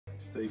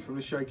Steve from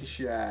the Shaker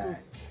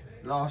Shack.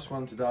 Last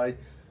one today,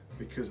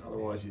 because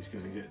otherwise it's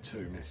going to get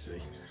too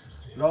messy.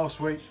 Last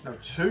week, no,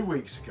 2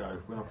 weeks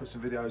ago, when I put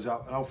some videos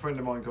up, an old friend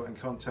of mine got in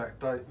contact,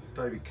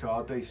 David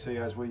Carr, DC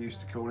as we used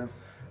to call him,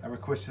 and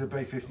requested a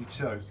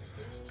B52.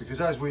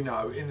 Because as we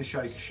know, in the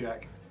Shaker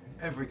Shack,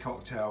 every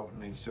cocktail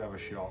needs to have a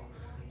shot.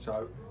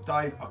 So,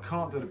 Dave, I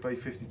can't do the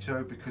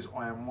B52 because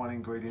I am one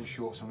ingredient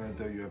short, so I'm going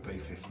to do you a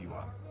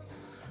B51.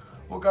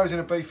 What goes in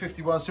a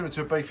B51, similar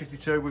to a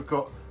B52, we've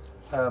got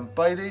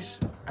Baileys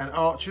and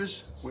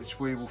Archers, which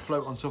we will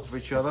float on top of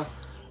each other.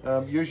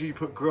 Usually you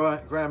put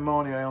Grand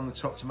Marnier on the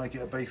top to make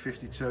it a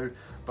B52,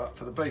 but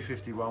for the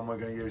B51 we're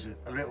going to use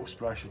a little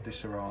splash of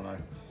Disaronno.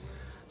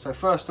 So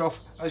first off,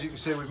 as you can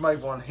see, we've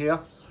made one here.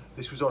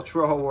 This was our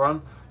trial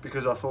run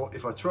because I thought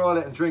if I trial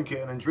it and drink it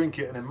and then drink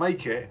it and then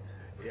make it,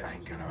 it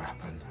ain't going to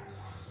happen.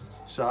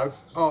 So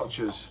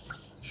Archers,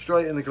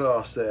 straight in the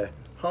glass there.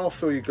 Half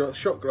fill your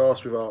shot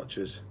glass with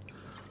Archers.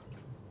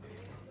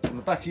 On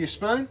the back of your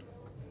spoon,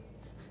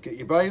 get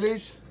your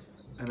Baileys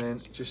and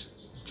then just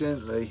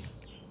gently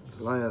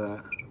layer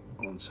that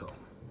on top.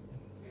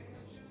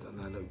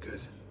 Doesn't that look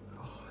good?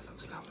 Oh, it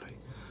looks lovely.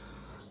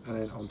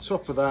 And then on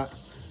top of that,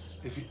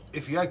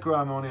 if you had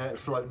Grand Marnier, it'd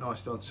float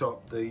nicely on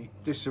top. The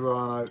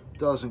Disaronno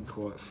doesn't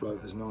quite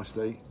float as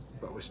nicely,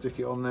 but we'll stick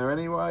it on there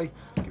anyway,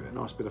 give it a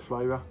nice bit of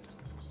flavour.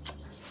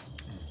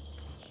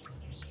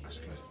 That's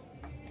good.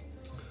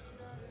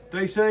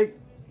 DC,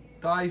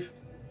 Dave,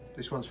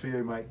 this one's for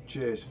you, mate.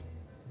 Cheers.